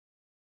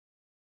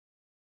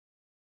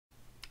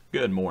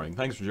Good morning.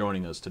 Thanks for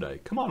joining us today.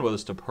 Come on with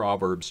us to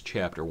Proverbs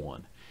chapter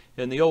 1.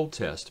 In the Old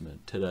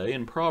Testament today,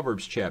 in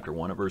Proverbs chapter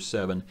 1 at verse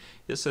 7,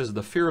 it says,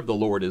 "The fear of the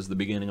Lord is the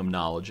beginning of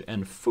knowledge,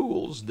 and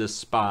fools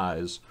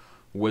despise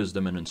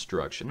wisdom and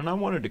instruction." And I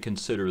wanted to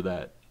consider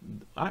that.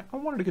 I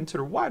wanted to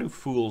consider, why do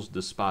fools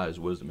despise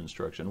wisdom and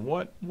instruction?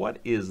 What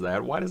is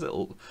that? What does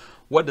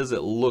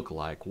it look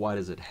like? Why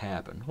does it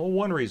happen? Well,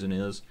 one reason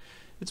is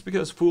it's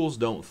because fools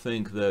don't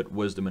think that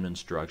wisdom and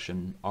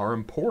instruction are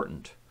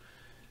important.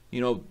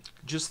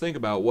 Just think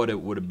about what it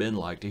would have been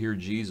like to hear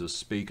Jesus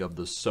speak of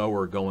the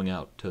sower going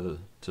out to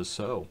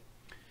sow.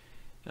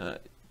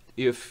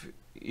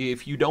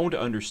 If you don't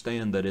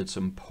understand that it's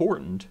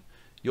important,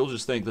 you'll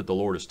just think that the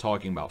Lord is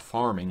talking about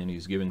farming and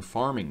He's giving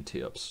farming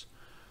tips.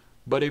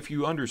 But if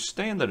you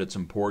understand that it's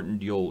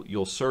important,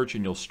 you'll search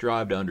and you'll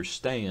strive to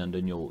understand,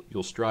 and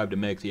you'll strive to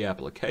make the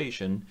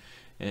application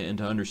and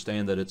to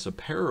understand that it's a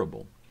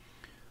parable.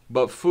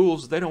 But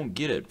fools, they don't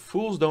get it.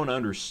 Fools don't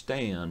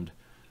understand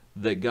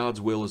that God's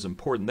will is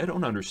important. They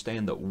don't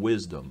understand that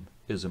wisdom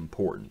is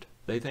important.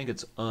 They think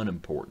it's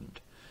unimportant.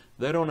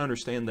 They don't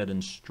understand that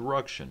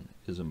instruction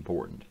is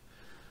important.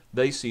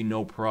 They see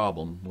no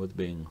problem with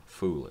being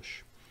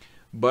foolish.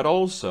 But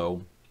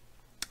also,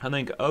 I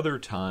think other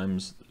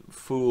times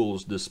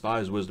fools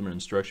despise wisdom and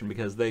instruction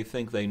because they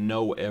think they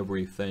know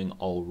everything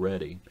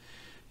already,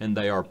 and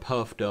they are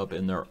puffed up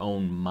in their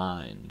own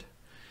mind.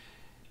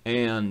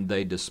 And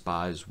they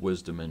despise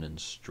wisdom and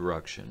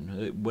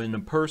instruction. When a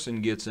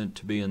person gets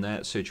to be in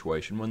that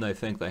situation, when they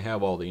think they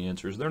have all the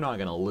answers, they're not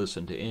going to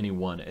listen to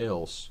anyone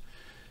else,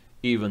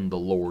 even the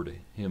Lord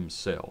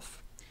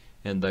Himself.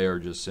 And they are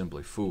just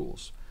simply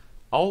fools.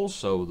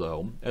 Also,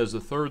 though, as a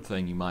third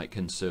thing you might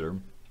consider,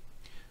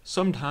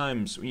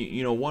 sometimes,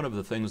 one of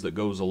the things that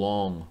goes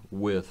along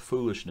with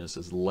foolishness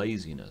is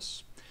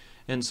laziness.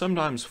 And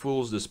sometimes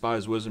fools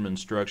despise wisdom and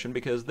instruction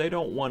because they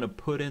don't want to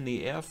put in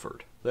the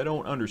effort. They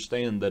don't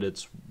understand that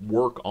it's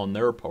work on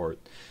their part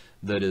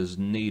that is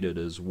needed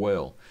as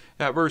well.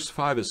 At verse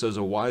 5 it says,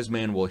 "A wise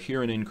man will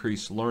hear and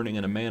increase learning,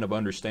 and a man of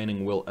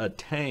understanding will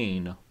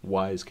attain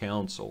wise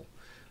counsel."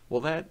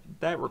 Well,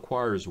 that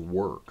requires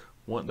work.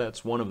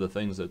 That's one of the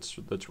things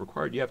that's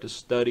required. You have to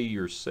study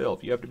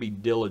yourself. You have to be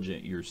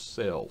diligent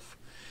yourself.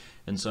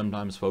 And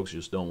sometimes folks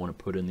just don't want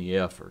to put in the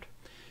effort,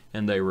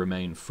 and they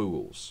remain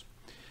fools.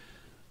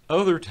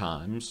 Other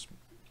times,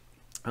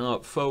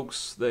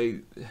 folks,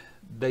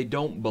 they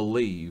don't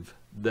believe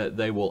that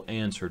they will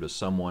answer to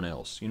someone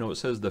else. It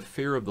says the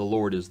fear of the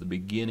Lord is the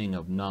beginning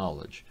of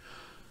knowledge.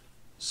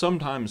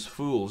 Sometimes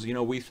fools,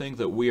 we think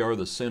that we are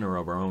the center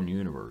of our own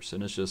universe,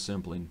 and it's just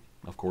simply,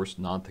 of course,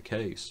 not the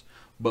case.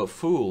 But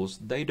fools,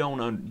 they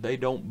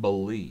don't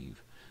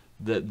believe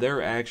that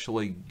they're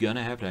actually going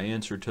to have to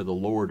answer to the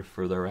Lord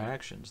for their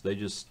actions.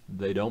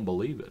 They don't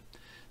believe it.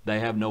 They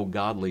have no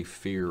godly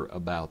fear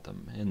about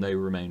them, and they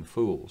remain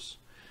fools.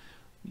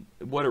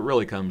 What it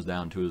really comes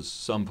down to is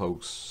some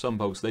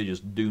folks, they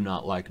just do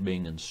not like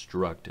being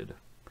instructed,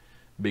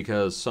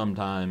 because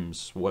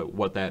sometimes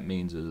what that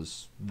means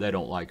is they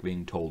don't like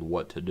being told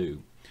what to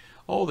do.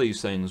 All these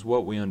things,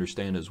 what we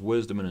understand is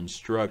wisdom and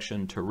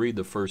instruction. To read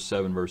the first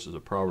 7 verses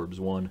of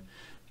Proverbs 1,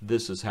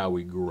 this is how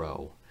we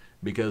grow,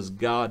 because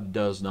God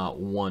does not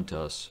want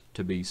us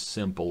to be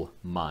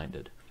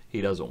simple-minded. He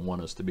doesn't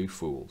want us to be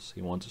fools.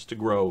 He wants us to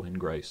grow in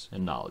grace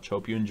and knowledge.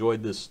 Hope you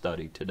enjoyed this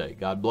study today.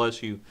 God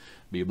bless you.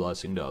 Be a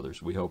blessing to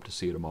others. We hope to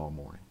see you tomorrow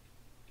morning.